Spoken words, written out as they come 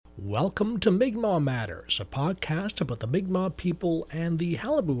Welcome to Mi'kmaq Matters, a podcast about the Mi'kmaq people and the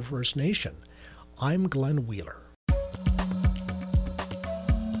Qalipu First Nation. I'm Glenn Wheeler.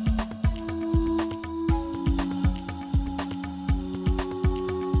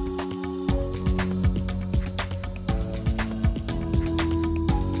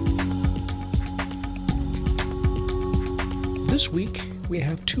 This week, we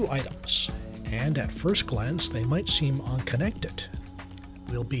have two items, and at first glance, they might seem unconnected.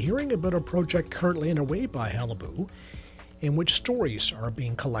 We'll be hearing about a project currently underway by Qalipu, in which stories are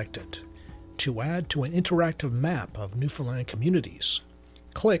being collected to add to an interactive map of Newfoundland communities.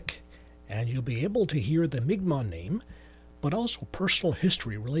 Click, and you'll be able to hear the Mi'kmaq name, but also personal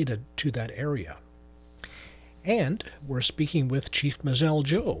history related to that area. And we're speaking with Chief Mizell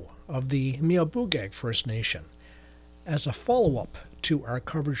Joe of the Mi'kmaq First Nation, as a follow-up to our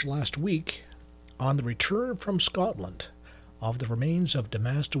coverage last week on the return from Scotland of the remains of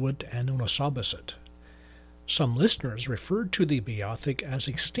Demastowit and Nonosabassit. Some listeners referred to the Beothuk as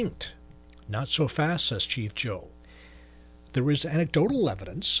extinct. Not so fast, says Chief Joe. There is anecdotal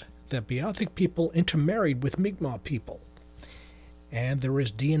evidence that Beothuk people intermarried with Mi'kmaq people, and there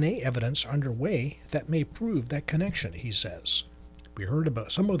is DNA evidence underway that may prove that connection, he says. We heard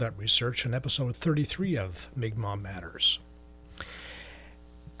about some of that research in episode 33 of Mi'kmaq Matters.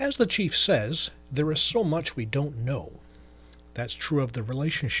 As the chief says, there is so much we don't know. That's true of the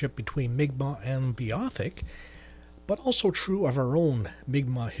relationship between Mi'kmaq and Beothuk, but also true of our own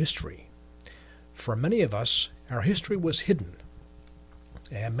Mi'kmaq history. For many of us, our history was hidden,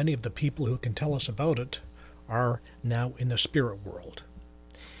 and many of the people who can tell us about it are now in the spirit world.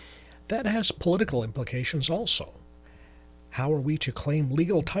 That has political implications also. How are we to claim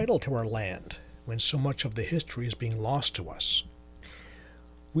legal title to our land when so much of the history is being lost to us?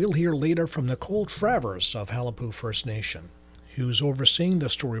 We'll hear later from Nicole Travers of Qalipu First Nation, who's overseeing the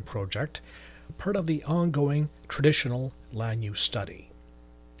story project, part of the ongoing traditional land use study.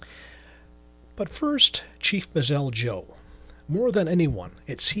 But first, Chief Mizell Joe. More than anyone,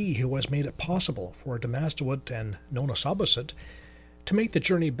 it's he who has made it possible for Demastowit and Nonosabassit to make the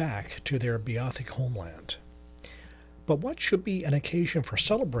journey back to their Beothuk homeland. But what should be an occasion for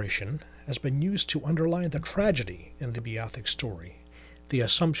celebration has been used to underline the tragedy in the Beothuk story, the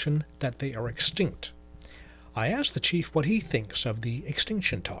assumption that they are extinct. I asked the chief what he thinks of the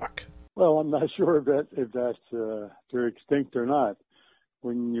extinction talk. Well, I'm not sure if they're extinct or not.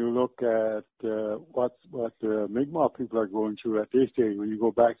 When you look at what the Mi'kmaq people are going through at this stage, when you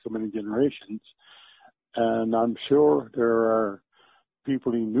go back so many generations, and I'm sure there are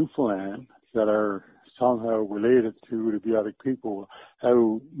people in Newfoundland that are somehow related to the Beothuk people,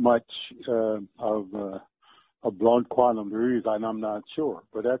 how much a blunt quantum there is, and I'm not sure.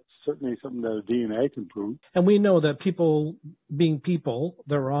 But that's certainly something that DNA can prove. And we know that people, being people,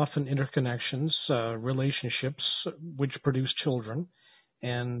 there are often interconnections, relationships, which produce children.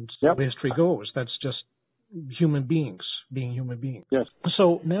 And Yep. The history goes. That's just human beings being human beings. Yes.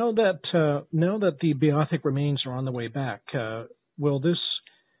 So now that the Beothuk remains are on the way back, will this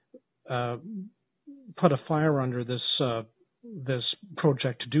put a fire under this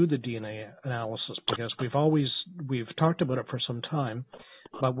project to do the DNA analysis? Because we've talked about it for some time,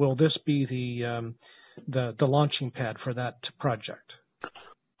 but will this be the launching pad for that project?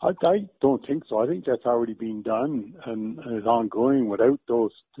 I don't think so. I think that's already being done and is ongoing without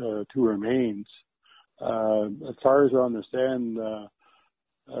those two remains. As far as I understand,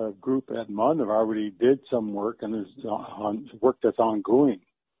 a group at MUN have already did some work and is on work that's ongoing.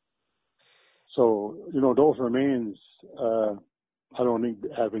 So, those remains, I don't think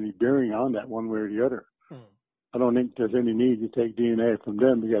have any bearing on that one way or the other. I don't think there's any need to take DNA from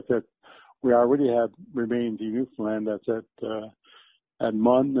them because we already have remains in Newfoundland that's at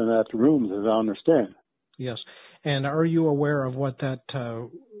MUN and at the rooms, as I understand. Yes. And are you aware of what that,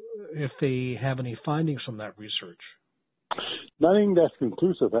 if they have any findings from that research? Nothing that's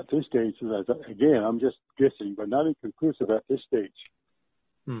conclusive at this stage. Again, I'm just guessing, but nothing conclusive at this stage.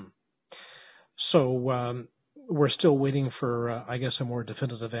 So we're still waiting for, I guess, a more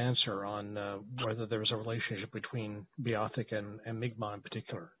definitive answer on whether there's a relationship between Beothuk and Mi'kmaq in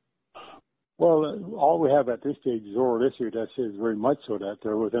particular. Well, all we have at this stage is oral history that says very much so that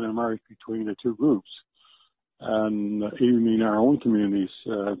there was an intermarriage between the two groups. And even in our own communities,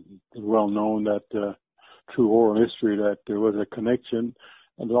 it's well known that through oral history that there was a connection,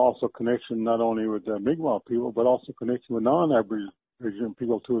 and there's also connection not only with the Mi'kmaq people, but also connection with non-Aboriginal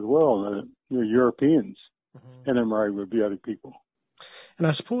people too as well, Europeans, intermarried with Beothuk people. And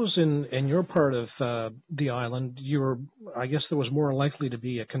I suppose in your part of the island, I guess there was more likely to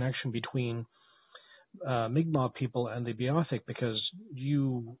be a connection between Mi'kmaq people and the Beothuk because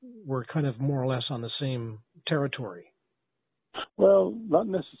you were kind of more or less on the same territory. Well, not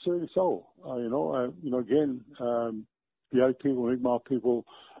necessarily so. Again, the people, Mi'kmaq people,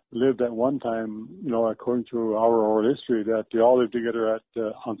 lived at one time, according to our oral history, that they all lived together at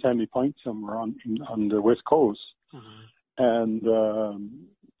on Sandy Point somewhere on the west coast, and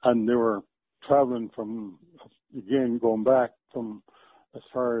they were traveling from, again, going back from as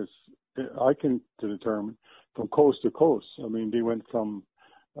far as I can determine, from coast to coast. I mean, they went from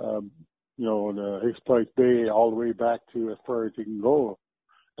the Exploit Bay all the way back to as far as you can go.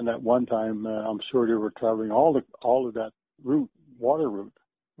 And at one time, I'm sure they were traveling all of that route, water route.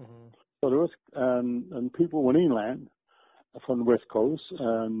 So there was, and people went inland from the west coast,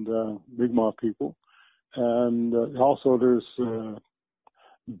 and Mi'kmaq people, and also there's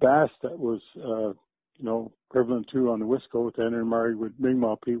Bass that was prevalent too on the west coast, and intermarried with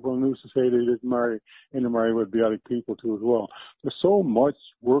Mi'kmaq people, and who's to say they didn't intermarry with Beothuk people too as well. There's so much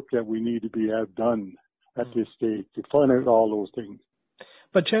work that we need to have done at this stage to find out all those things.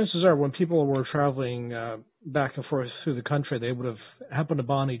 But chances are, when people were traveling back and forth through the country, they would have happened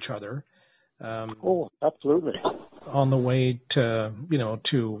upon each other. Absolutely. On the way to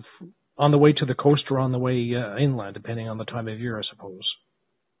the coast or on the way inland, depending on the time of year, I suppose.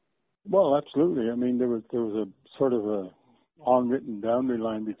 Well, absolutely. I mean, there was a sort of a unwritten boundary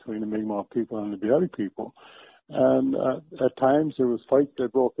line between the Mi'kmaq people and the Beothuk people, and at times there was fights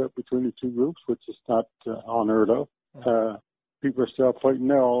that broke up between the two groups, which is not unheard of. People are still fighting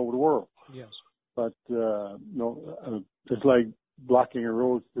now all over the world. Yes. But it's like blocking a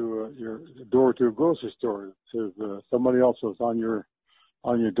road to your door to a grocery store. If somebody else was on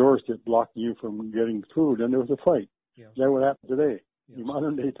your doorstep blocking you from getting food, and there was a fight. Yes. That's what happened today. Yes. In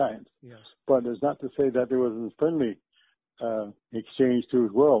modern day times. Yes. But it's not to say that there wasn't friendly exchange too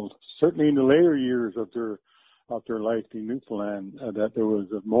as well. Certainly in the later years of their life in Newfoundland, that there was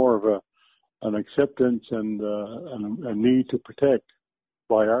more of an acceptance and a need to protect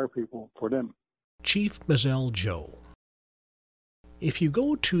by our people for them. Chief Mizell Joe. If you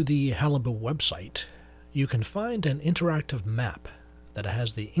go to the Qalipu website, you can find an interactive map that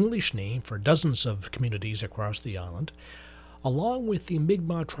has the English name for dozens of communities across the island, along with the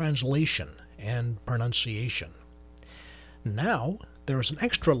Mi'kmaq translation and pronunciation. Now, there is an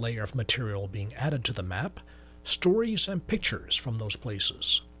extra layer of material being added to the map, stories and pictures from those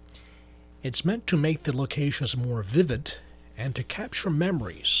places. It's meant to make the locations more vivid and to capture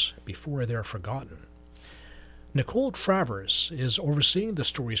memories before they're forgotten. Nicole Travers is overseeing the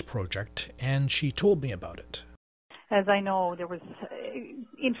Stories project, and she told me about it. As I know, there was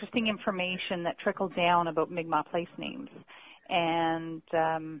interesting information that trickled down about Mi'kmaq place names. And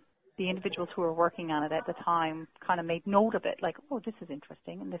the individuals who were working on it at the time kind of made note of it, like, oh, this is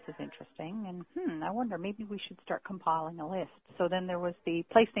interesting, and this is interesting, and I wonder, maybe we should start compiling a list. So then there was the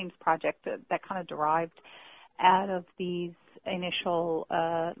Place Names Project that kind of derived out of these initial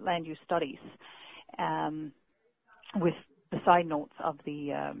land use studies, with the side notes of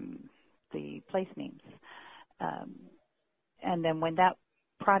the place names. And then when that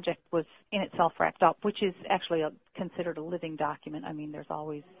project was in itself wrapped up, which is actually considered a living document. I mean, there's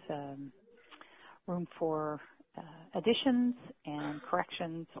always room for additions and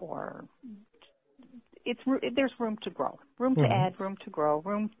corrections, or there's room to grow, room to add, room to grow,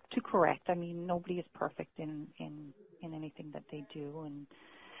 room to correct. I mean, nobody is perfect in anything that they do,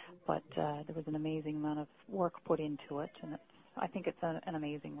 but there was an amazing amount of work put into it, and I think it's an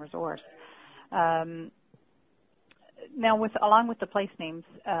amazing resource. Now, along with the place names,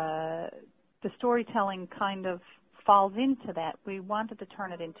 the storytelling kind of falls into that. We wanted to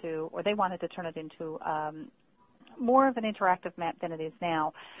turn it into, or they wanted to turn it into, more of an interactive map than it is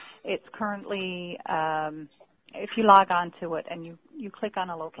now. It's currently, if you log on to it and you click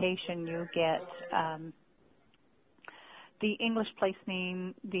on a location, you get the English place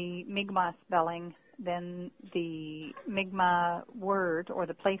name, the Mi'kmaq spelling, then the Mi'kmaq word or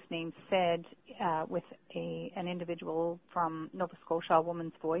the place name said with an individual from Nova Scotia, a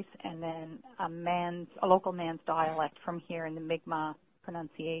woman's voice, and then a local man's dialect from here in the Mi'kmaq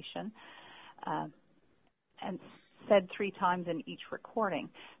pronunciation, and said 3 times in each recording.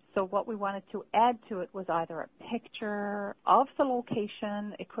 So what we wanted to add to it was either a picture of the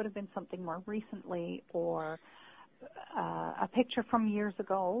location, it could have been something more recently, or a picture from years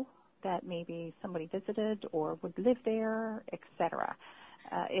ago that maybe somebody visited or would live there, etc.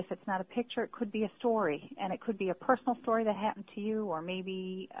 If it's not a picture, it could be a story, and it could be a personal story that happened to you, or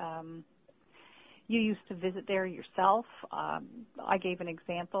maybe you used to visit there yourself. I gave an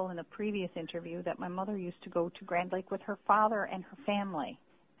example in a previous interview that my mother used to go to Grand Lake with her father and her family,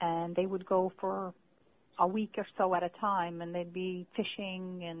 and they would go for a week or so at a time, and they'd be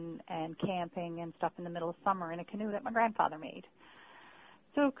fishing and camping and stuff in the middle of summer in a canoe that my grandfather made.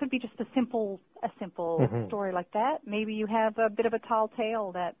 So it could be just a simple story like that. Maybe you have a bit of a tall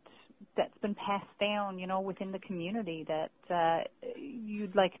tale that's been passed down, within the community that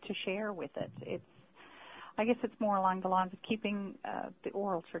you'd like to share with it. I guess it's more along the lines of keeping the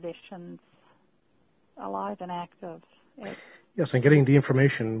oral traditions alive and active. Yes, and getting the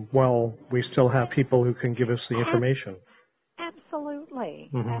information while we still have people who can give us the information. Absolutely,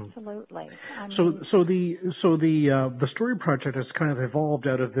 absolutely. So the story project has kind of evolved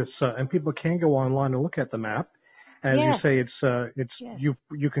out of this, and people can go online and look at the map. As you say, it's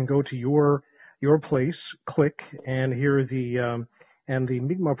you can go to your place, click, and hear the and the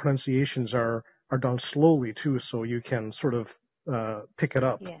Mi'kmaq pronunciations are done slowly too, so you can sort of pick it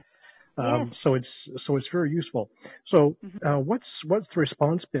up. Yes. So it's very useful. So what's the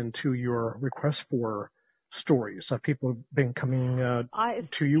response been to your request for stories? Have people been coming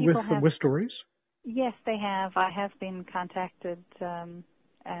to you with stories? Yes, they have. I have been contacted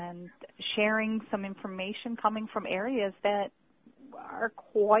and sharing some information coming from areas that are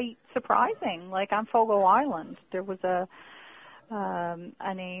quite surprising. Like on Fogo Island, there was a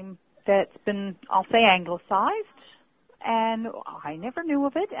name that's been, I'll say, anglicized. And I never knew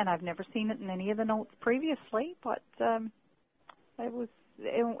of it, and I've never seen it in any of the notes previously. But it's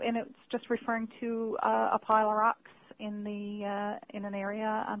just referring to a pile of rocks in an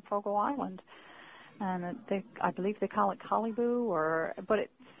area on Fogo Island, and I believe they call it Kalibu. But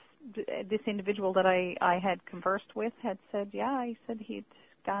it's this individual that I had conversed with had said, he said he'd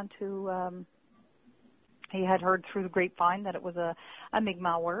gone to, he had heard through the grapevine that it was a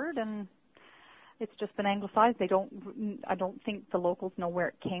Mi'kmaq word, and it's just been anglicized. I don't think the locals know where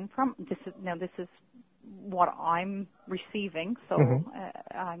it came from. This is what I'm receiving. So,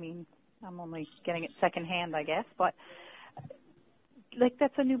 I mean, I'm only getting it secondhand, I guess. But,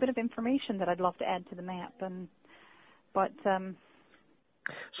 that's a new bit of information that I'd love to add to the map.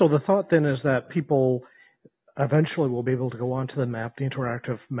 So the thought then is that people eventually will be able to go onto the map, the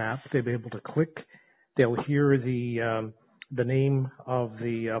interactive map. They'll be able to click. They'll hear the name of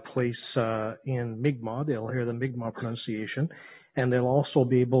the place in Mi'kmaq. They'll hear the Mi'kmaq pronunciation, and they'll also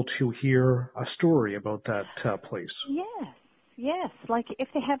be able to hear a story about that place. Yes. Like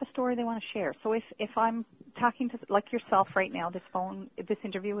if they have a story they want to share. So if I'm talking to like yourself right now, this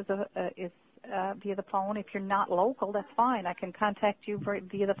interview is via the phone. If you're not local, that's fine. I can contact you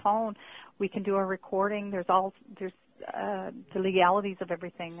via the phone. We can do a recording. There's the legalities of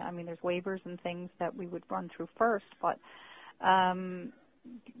everything. I mean, there's waivers and things that we would run through first, but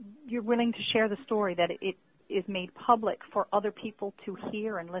you're willing to share the story, that it is made public for other people to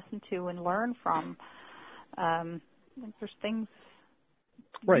hear and listen to and learn from. There's things.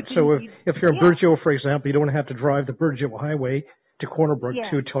 Right. So if you're in Burgeo, for example, you don't have to drive the Burgeo Highway to Corner Brook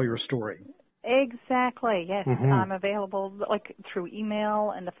to tell your story. Exactly. Yes, I'm available through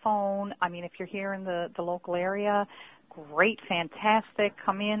email and the phone. I mean, if you're here in the local area, great, fantastic.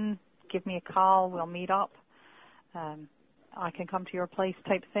 Come in, give me a call. We'll meet up. I can come to your place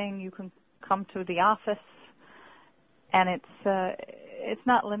type thing. You can come to the office, and it's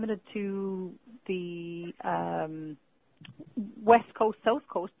not limited to the West Coast, South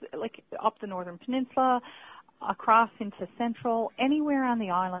Coast, like up the Northern Peninsula, across into Central, anywhere on the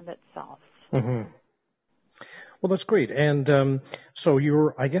island itself. Well, that's great. And so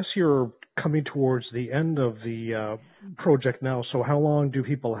I guess you're coming towards the end of the project now. So how long do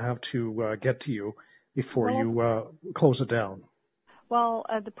people have to get to you before you close it down? Well,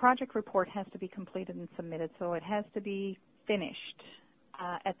 the project report has to be completed and submitted, so it has to be finished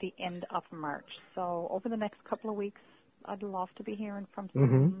at the end of March. So over the next couple of weeks, I'd love to be hearing from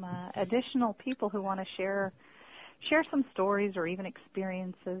some additional people who want to share some stories or even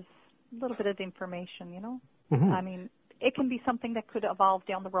experiences, a little bit of information, I mean, it can be something that could evolve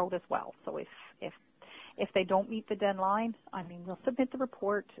down the road as well. So if they don't meet the deadline, I mean, we'll submit the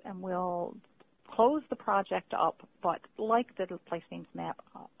report and we'll close the project up. But like the place names map,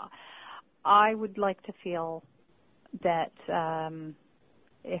 I would like to feel that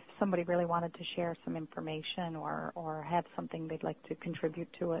if somebody really wanted to share some information or have something they'd like to contribute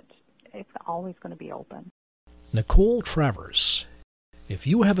to it, it's always going to be open. Nicole Travers. If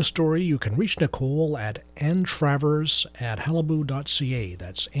you have a story, you can reach Nicole at ntravers@halibut.ca.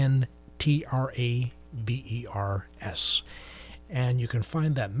 That's NTRAVERS. And you can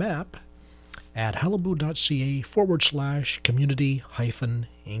find that map at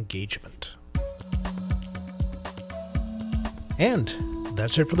halibut.ca/community-engagement. And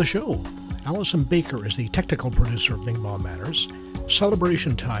that's it for the show. Allison Baker is the technical producer of Mi'kmaq Matters.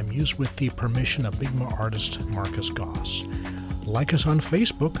 Celebration Time used with the permission of Mi'kmaq artist Marcus Goss. Like us on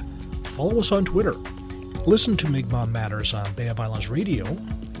Facebook, follow us on Twitter. Listen to Mi'kmaq Matters on Bay of Islands Radio.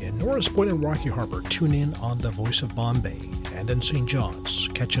 In Norris Point and Rocky Harbor, tune in on The Voice of Bombay. And in St. John's,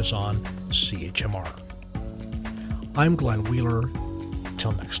 catch us on CHMR. I'm Glenn Wheeler.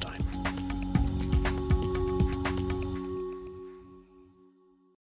 Till next time.